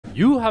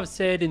You have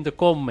said in the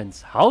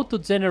comments how to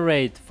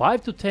generate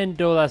 $5 to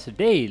 $10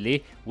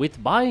 daily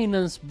with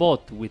Binance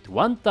bot with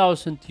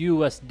 1000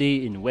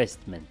 USD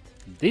investment.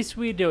 This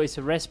video is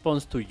a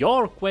response to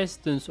your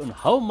questions on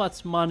how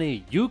much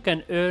money you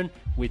can earn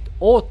with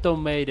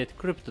automated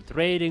crypto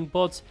trading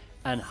bots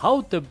and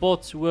how the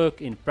bots work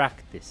in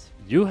practice.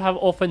 You have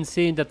often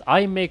seen that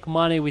I make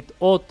money with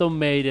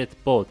automated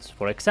bots.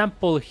 For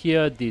example,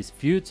 here this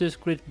futures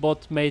grid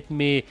bot made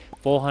me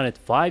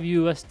 405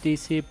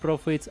 USDC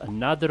profits,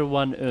 another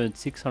one earned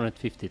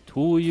 652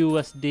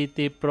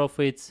 USDT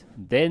profits.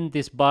 Then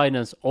this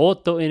Binance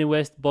Auto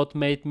Invest bot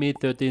made me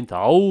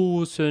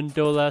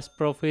 $13,000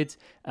 profits,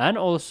 and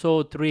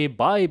also 3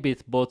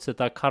 BYBIT bots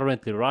that are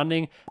currently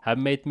running have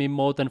made me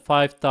more than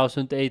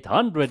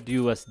 5,800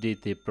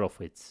 USDT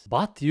profits.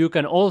 But you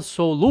can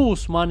also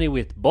lose money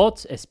with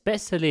bots,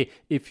 especially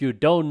if you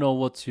don't know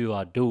what you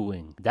are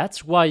doing.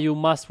 That's why you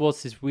must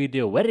watch this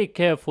video very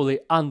carefully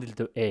until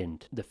the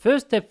end. The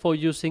first step for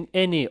using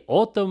any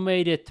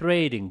automated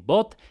trading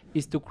bot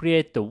is to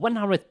create the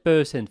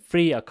 100%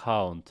 free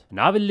account.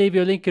 And I will leave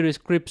you a link in the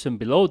description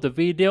below the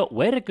video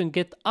where you can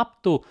get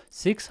up to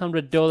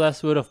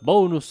 $600 worth of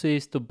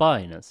bonuses to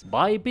Binance.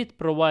 BYBIT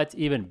provides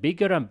even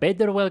bigger and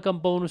better welcome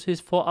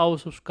bonuses for our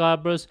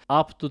subscribers,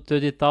 up to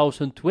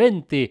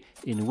 30,020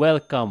 in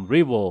welcome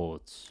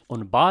rewards.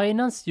 On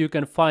Binance you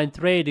can find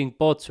trading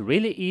bots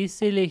really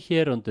easily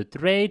here on the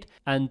trade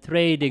and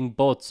trading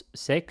bots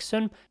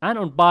section, and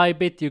on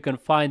BYBIT you can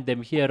find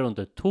them here on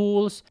the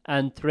tools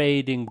and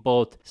trading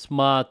bot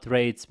smart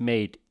trades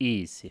made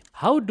easy.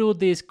 How do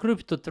these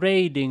crypto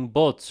trading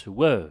bots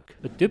work?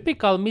 A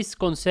typical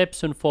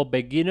misconception for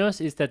beginners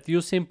is that you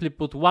simply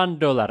put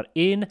 $1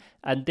 in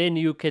and then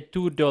you get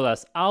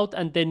 $2 out,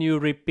 and then you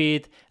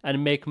repeat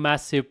and make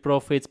massive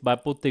profits by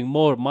putting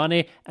more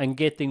money and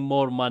getting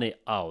more money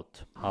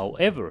out.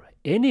 However,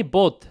 any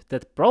bot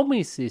that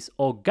promises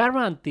or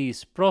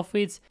guarantees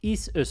profits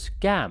is a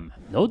scam.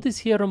 Notice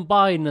here on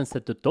Binance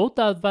that the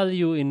total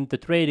value in the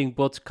trading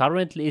bots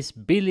currently is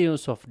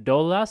billions of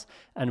dollars,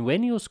 and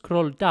when you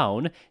scroll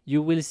down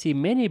you will see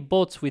many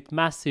bots with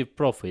massive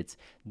profits.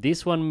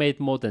 This one made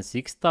more than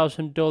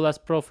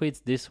 $6,000 profits,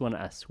 this one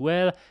as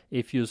well.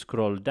 If you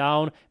scroll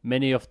down,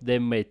 many of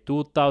them made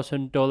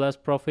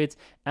 $2,000 profits,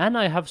 and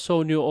I have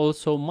shown you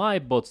also my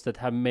bots that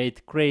have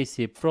made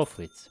crazy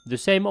profits. The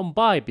same on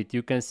BYBIT,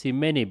 you can see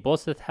many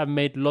bots that have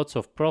made lots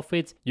of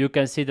profits. You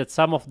can see that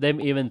some of them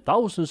even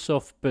thousands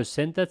of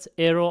percentage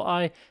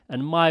ROI,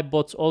 and my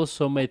bots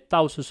also made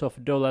thousands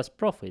of dollars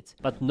profits.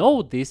 But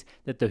notice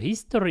that the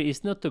history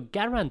is not a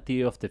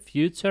guarantee of the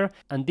future,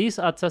 and these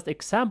are just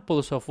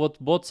examples of what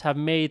bots have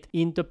made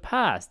in the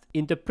past,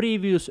 in the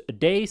previous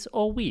days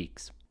or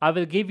weeks. I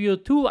will give you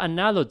 2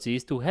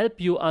 analogies to help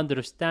you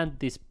understand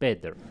this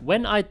better.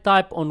 When I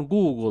type on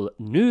Google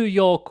New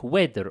York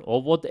weather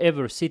or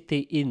whatever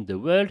city in the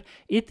world,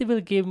 it will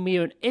give me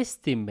an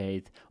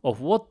estimate of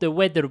what the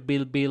weather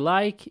will be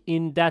like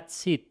in that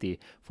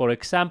city. For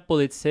example,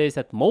 it says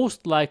that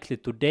most likely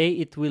today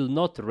it will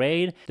not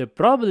rain. The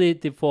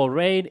probability for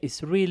rain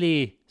is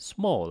really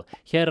small.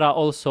 Here are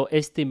also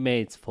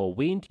estimates for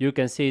wind. You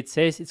can see it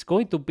says it's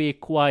going to be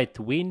quite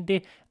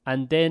windy,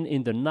 and then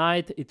in the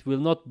night it will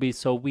not be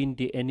so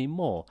windy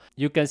anymore.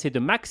 You can see the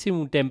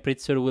maximum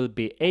temperature will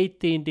be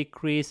 18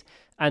 degrees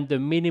and the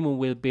minimum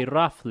will be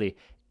roughly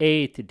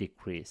 8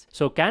 degrees.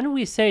 So can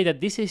we say that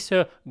this is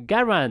a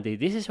guarantee,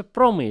 this is a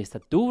promise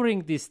that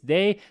during this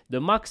day the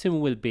maximum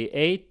will be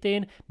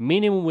 18,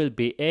 minimum will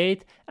be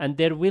 8, and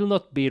there will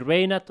not be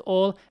rain at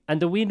all,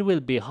 and the wind will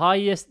be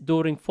highest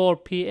during 4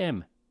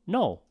 p.m.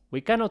 No. We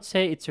cannot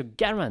say it's a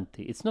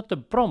guarantee, it's not a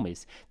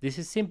promise, this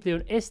is simply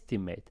an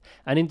estimate.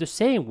 And in the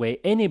same way,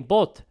 any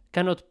bot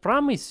cannot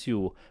promise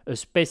you a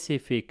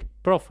specific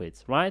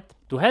profits, right?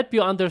 To help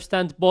you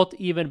understand bot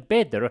even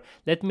better,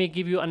 let me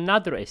give you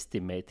another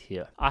estimate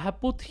here. I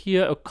have put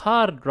here a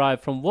car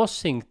drive from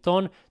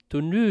Washington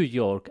to New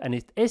York, and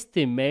it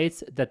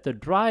estimates that the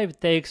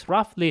drive takes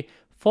roughly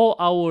 4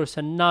 hours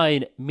and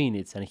 9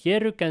 minutes, and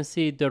here you can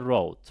see the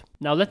road.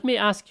 Now let me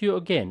ask you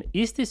again,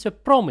 is this a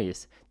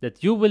promise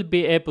that you will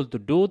be able to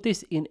do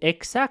this in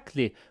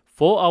exactly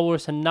 4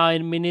 hours and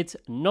 9 minutes,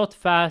 not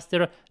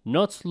faster,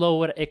 not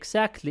slower,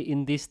 exactly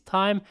in this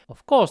time?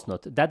 Of course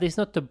not. That is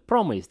not a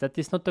promise, that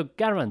is not a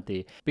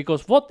guarantee.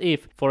 Because what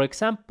if, for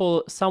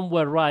example,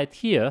 somewhere right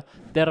here,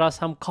 there are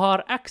some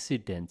car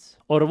accidents?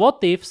 Or what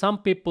if some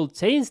people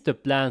change the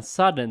plan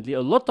suddenly,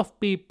 a lot of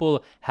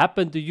people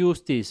happen to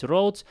use these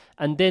roads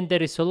and then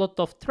there is a lot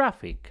of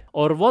traffic?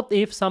 Or what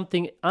if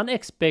something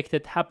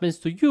unexpected happens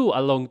to you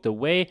along the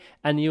way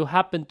and you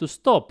happen to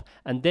stop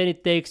and then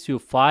it takes you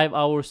 5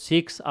 hours,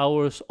 6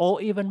 hours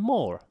or even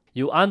more?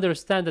 You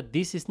understand that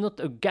this is not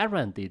a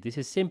guarantee, this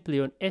is simply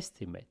an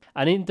estimate.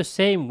 And in the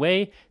same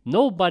way,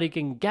 nobody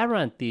can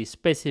guarantee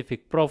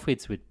specific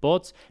profits with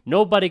bots.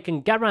 Nobody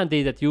can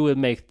guarantee that you will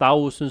make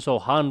thousands or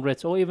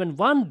hundreds or even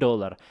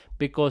 $1,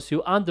 because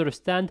you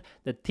understand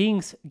that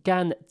things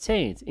can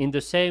change in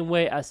the same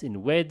way as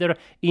in weather,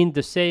 in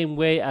the same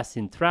way as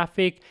in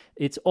traffic.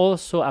 It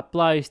also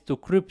applies to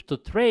crypto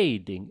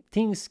trading.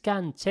 Things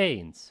can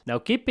change. Now,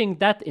 keeping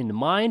that in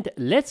mind,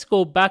 let's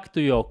go back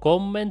to your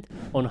comment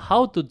on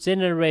how to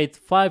generate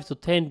 $5 to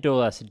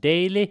 $10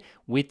 daily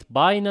with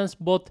Binance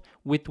Bot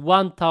with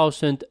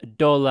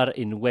 $1,000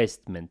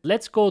 investment.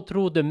 Let's go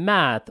through the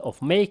math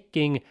of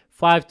making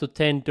 $5 to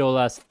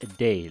 $10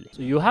 daily.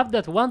 So you have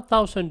that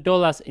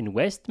 $1,000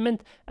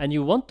 investment and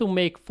you want to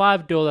make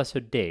 $5 a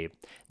day.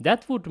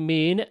 That would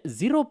mean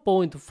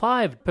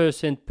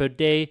 0.5% per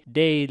day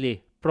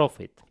daily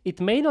profit.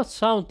 It may not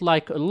sound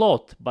like a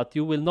lot, but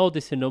you will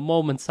notice in a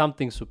moment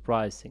something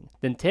surprising.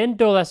 Then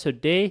 $10 a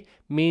day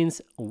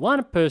means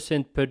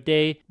 1% per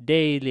day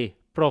daily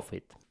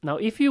profit. Now,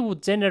 if you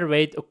would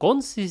generate a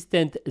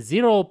consistent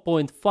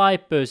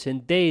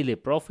 0.5% daily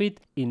profit,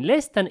 in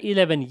less than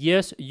 11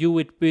 years, you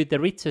would be the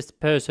richest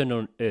person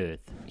on earth.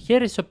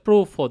 Here is a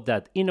proof for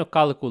that in a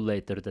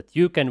calculator that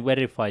you can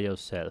verify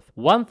yourself.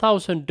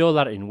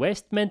 $1,000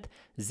 investment,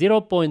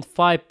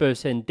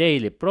 0.5%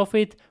 daily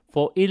profit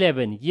for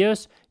 11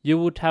 years, you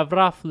would have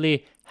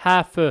roughly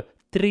 $500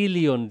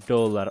 billion,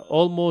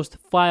 almost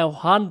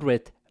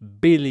 $500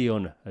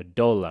 billion.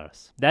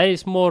 That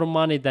is more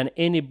money than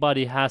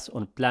anybody has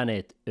on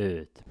planet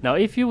Earth. Now,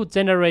 if you would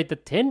generate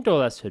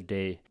 $10 a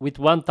day with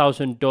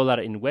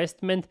 $1,000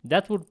 investment,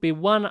 that would be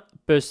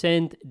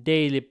 1%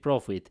 daily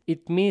profit.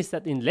 It means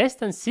that in less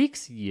than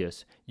 6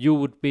 years, you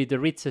would be the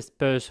richest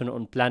person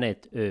on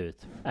planet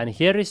Earth. And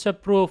here is a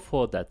proof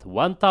for that.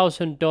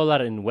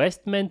 $1,000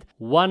 investment,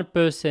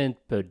 1%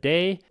 per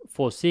day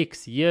for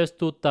 6 years,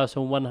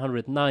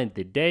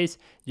 2,190 days.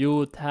 You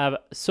would have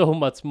so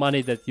much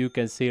money that you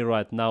can see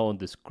right now on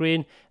the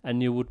screen,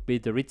 and you would be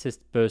the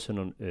richest person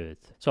on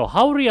earth. So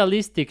how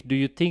realistic do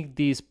you think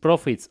these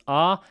profits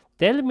are?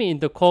 Tell me in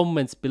the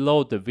comments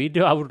below the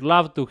video. I would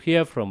love to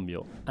hear from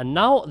you. And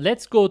now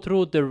let's go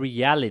through the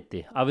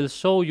reality. I will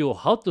show you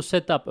how to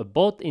set up a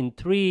bot in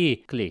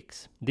 3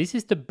 clicks. This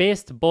is the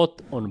best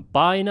bot on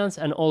Binance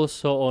and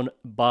also on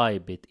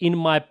BYBIT, in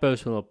my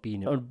personal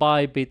opinion. On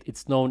BYBIT,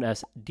 it's known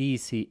as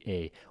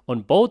DCA.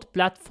 On both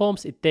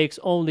platforms, it takes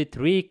only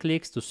 3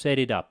 clicks to set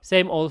it up.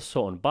 Same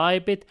also on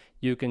BYBIT.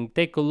 You can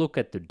take a look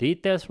at the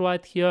details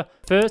right here.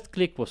 First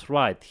click was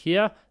right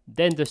here,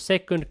 then the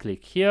second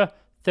click here,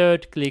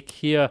 third click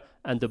here,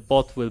 and the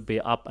bot will be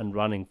up and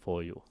running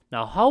for you.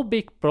 Now, how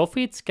big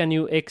profits can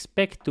you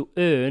expect to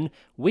earn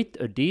with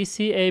a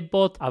DCA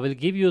bot? I will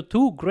give you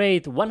 2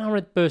 great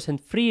 100%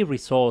 free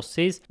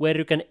resources where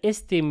you can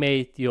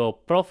estimate your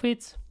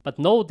profits. But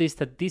notice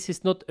that this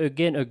is not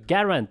again a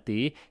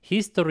guarantee.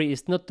 History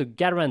is not a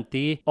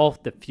guarantee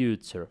of the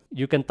future.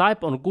 You can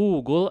type on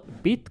Google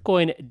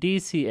Bitcoin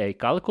DCA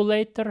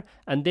calculator,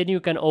 and then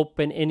you can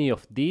open any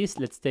of these.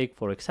 Let's take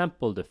for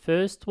example the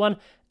first one.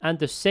 And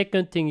the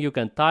second thing you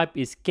can type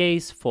is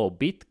case for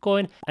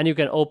Bitcoin, and you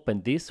can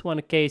open this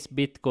one,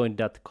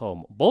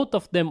 casebitcoin.com. Both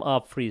of them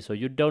are free, so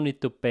you don't need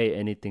to pay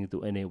anything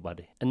to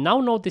anybody. And now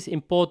notice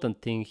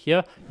important thing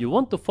here. You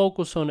want to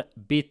focus on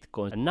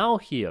Bitcoin. And now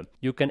here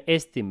you can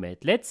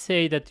estimate. Let's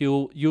say that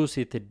you use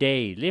it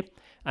daily,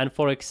 and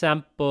for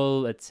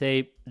example, let's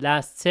say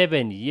last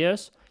 7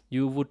 years,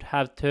 you would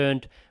have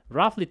turned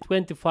roughly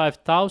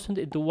 $25,000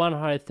 into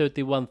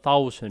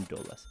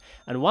 $131,000.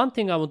 And one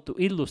thing I want to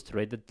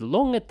illustrate, that the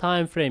longer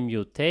time frame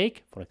you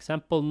take, for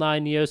example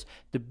 9 years,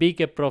 the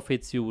bigger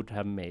profits you would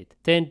have made.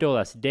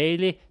 $10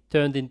 daily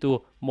turned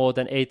into more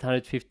than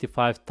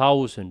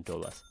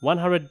 $855,000.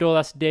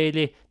 $100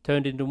 daily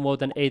turned into more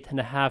than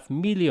 $8.5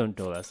 million.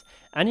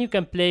 And you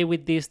can play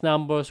with these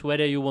numbers,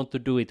 whether you want to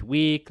do it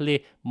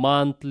weekly,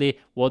 monthly,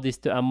 what is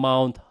the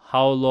amount,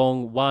 how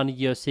long, 1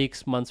 year,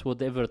 6 months,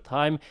 whatever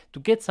time, to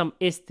get some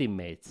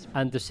estimates.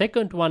 And the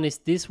second one is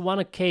this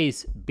one,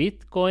 case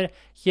Bitcoin.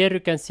 Here you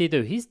can see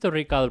the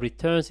historical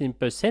returns in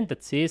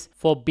percentages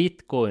for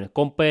Bitcoin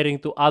comparing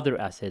to other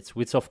assets,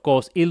 which of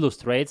course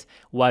illustrates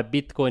why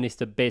Bitcoin is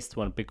the best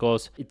one,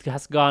 because it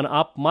has gone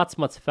up much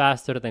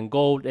faster than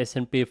gold,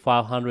 S&P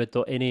 500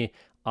 or any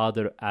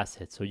other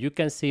assets. So you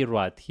can see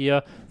right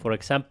here, for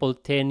example,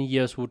 10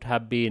 years would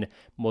have been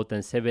more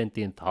than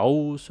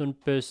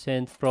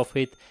 17,000%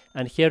 profit.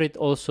 And here it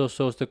also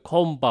shows the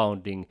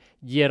compounding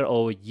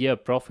year-over-year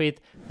profit.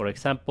 For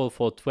example,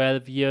 for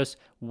 12 years,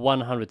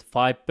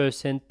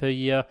 105% per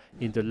year.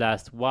 In the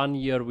last 1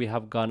 year, we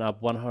have gone up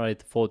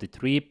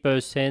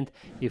 143%.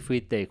 If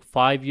we take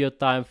 5-year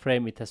time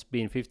frame, it has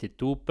been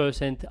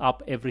 52%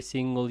 up every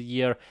single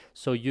year.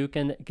 So you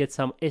can get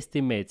some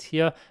estimates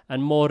here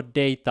and more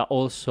data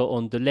also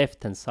on the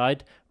left hand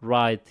side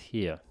right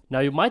here.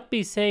 Now you might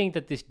be saying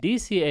that this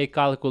DCA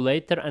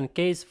calculator and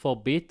case for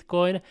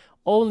Bitcoin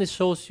only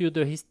shows you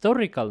the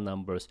historical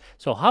numbers.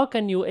 So how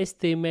can you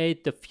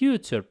estimate the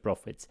future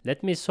profits?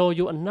 Let me show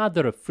you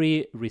another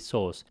free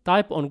resource.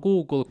 Type on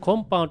Google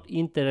compound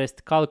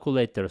interest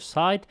calculator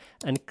site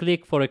and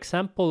click for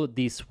example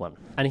this one.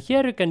 And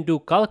here you can do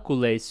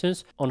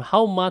calculations on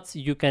how much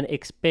you can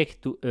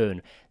expect to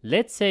earn.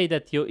 Let's say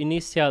that your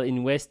initial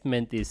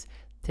investment is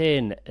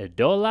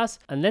 $10.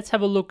 And let's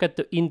have a look at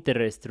the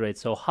interest rate.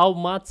 So how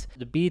much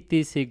the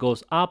BTC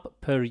goes up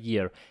per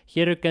year.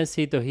 Here you can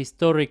see the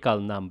historical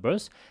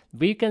numbers.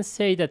 We can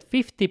say that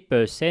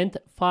 50%,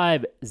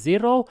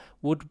 50,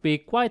 would be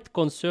quite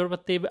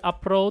conservative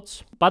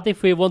approach. But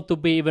if we want to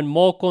be even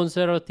more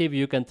conservative,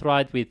 you can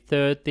try it with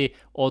 30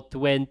 or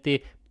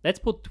 20. Let's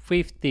put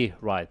 50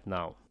 right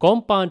now.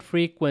 Compound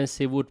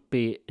frequency would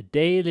be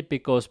daily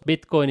because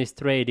Bitcoin is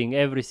trading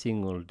every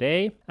single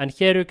day. And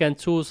here you can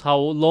choose how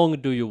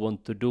long do you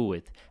want to do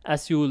it.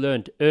 As you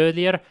learned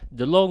earlier,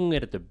 the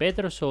longer the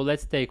better. So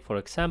let's take, for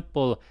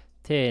example,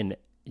 10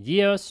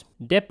 years.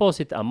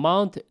 Deposit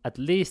amount at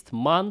least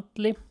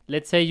monthly.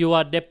 Let's say you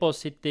are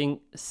depositing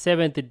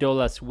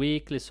 $70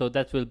 weekly, so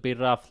that will be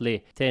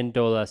roughly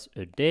 $10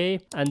 a day,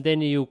 and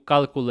then you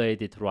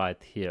calculate it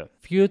right here.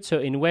 Future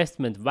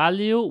investment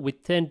value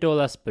with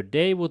 $10 per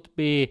day would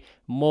be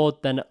more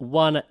than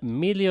 $1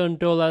 million.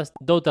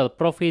 Total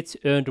profits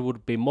earned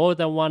would be more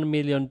than $1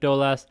 million.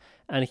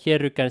 And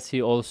here you can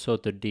see also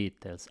the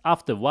details.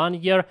 After 1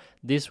 year,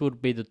 this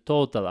would be the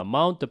total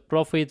amount. The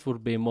profit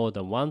would be more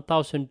than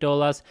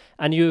 $1,000.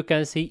 And you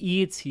can see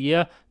each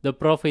year the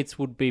profits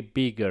would be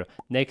bigger.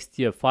 Next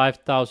year,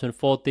 5,000,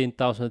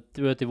 14,000,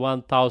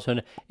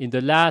 31,000. In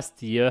the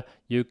last year,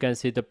 you can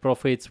see the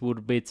profits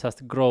would be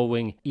just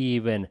growing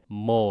even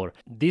more.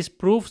 This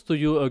proves to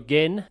you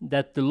again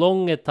that the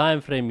longer time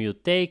frame you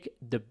take,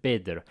 the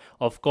better.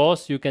 Of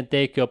course, you can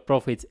take your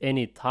profits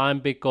anytime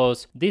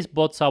because these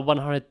bots are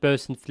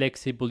 100%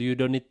 flexible. You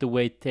don't need to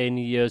wait 10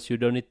 years. You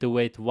don't need to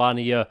wait 1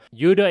 year.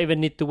 You don't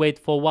even need to wait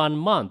for 1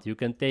 month. You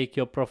can take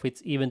your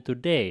profits even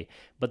today.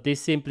 But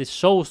this simply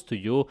shows to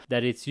you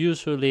that it's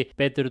usually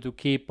better to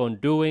keep on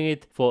doing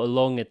it for a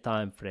longer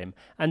time frame.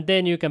 And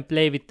then you can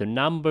play with the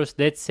numbers.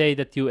 Let's say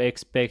that you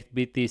expect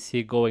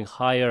BTC going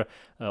higher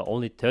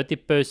only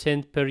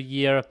 30% per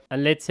year.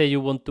 And let's say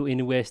you want to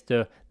invest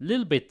a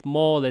little bit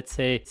more, let's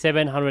say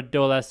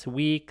 $700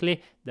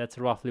 weekly. That's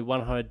roughly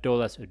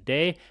 $100 a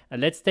day. And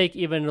let's take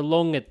even a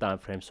longer time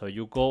frame. So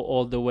you go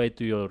all the way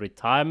to your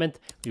retirement,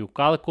 you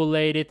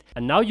calculate it,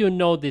 and now you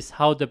notice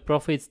how the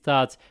profit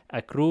starts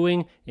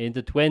accruing. In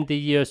the 20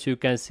 years, you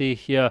can see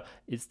here,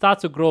 it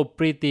starts to grow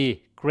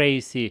pretty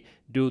crazy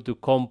due to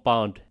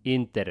compound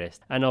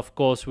interest. And of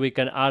course, we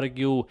can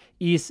argue,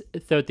 is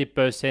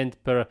 30%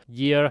 per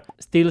year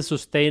still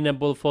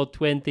sustainable for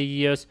 20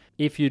 years?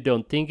 If you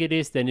don't think it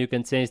is, then you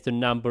can change the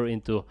number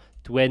into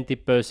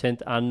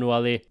 20%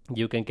 annually.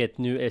 You can get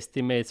new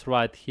estimates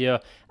right here.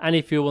 And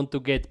if you want to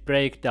get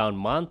breakdown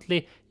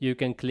monthly, you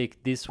can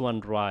click this one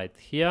right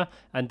here,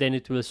 and then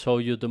it will show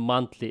you the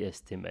monthly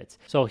estimates.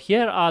 So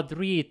here are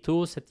 3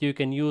 tools that you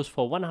can use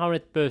for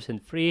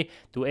 100% free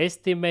to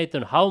estimate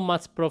on how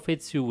much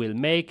profits you will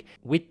make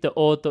with the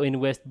auto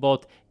invest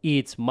bot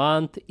each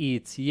month,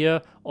 each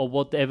year, or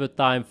whatever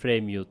time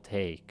frame you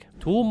take.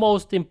 2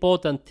 most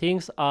important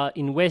things are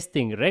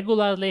investing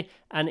regularly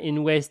and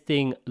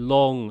investing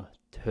long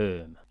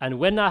term. And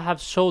when I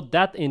have showed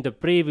that in the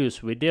previous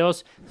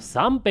videos,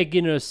 some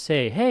beginners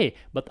say, hey,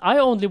 but I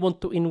only want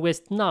to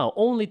invest now,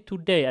 only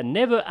today, and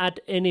never add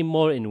any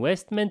more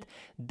investment.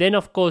 Then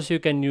of course you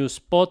can use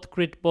Spot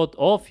Grid Bot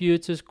or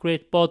Futures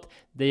Grid Bot.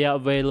 They are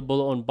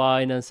available on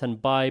Binance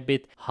and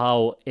BYBIT.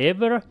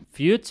 However,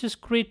 Futures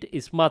Grid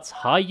is much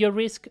higher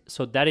risk,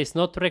 so that is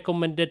not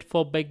recommended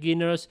for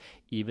beginners,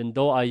 even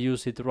though I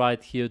use it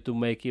right here to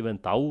make even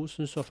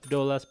thousands of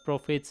dollars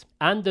profits.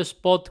 And the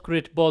Spot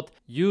Grid Bot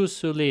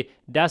usually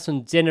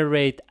doesn't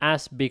generate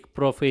as big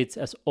profits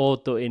as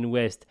auto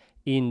invest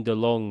in the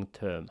long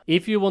term.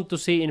 If you want to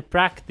see in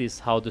practice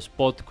how the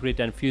Spot Grid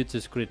and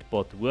Futures Grid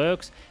Bot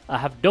works, I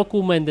have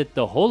documented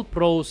the whole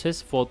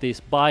process for these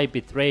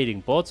BYBIT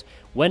trading bots.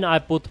 When I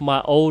put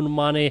my own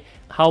money,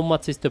 how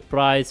much is the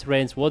price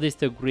range, what is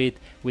the grid,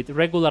 with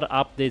regular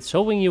updates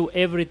showing you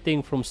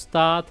everything from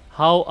start,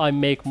 how I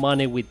make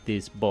money with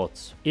these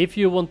bots. If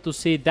you want to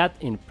see that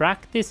in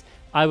practice,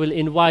 I will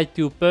invite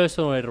you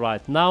personally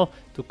right now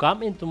to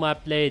come into my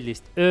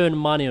playlist Earn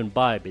Money on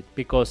BYBIT,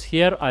 because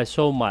here I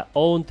show my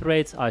own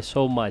trades, I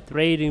show my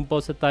trading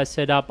bots that I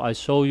set up, I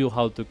show you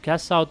how to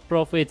cash out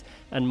profits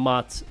and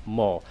much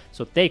more.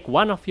 So take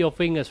one of your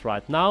fingers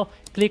right now,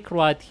 click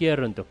right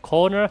here in the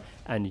corner,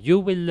 and you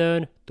will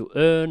learn to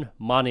earn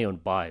money on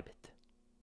BYBIT.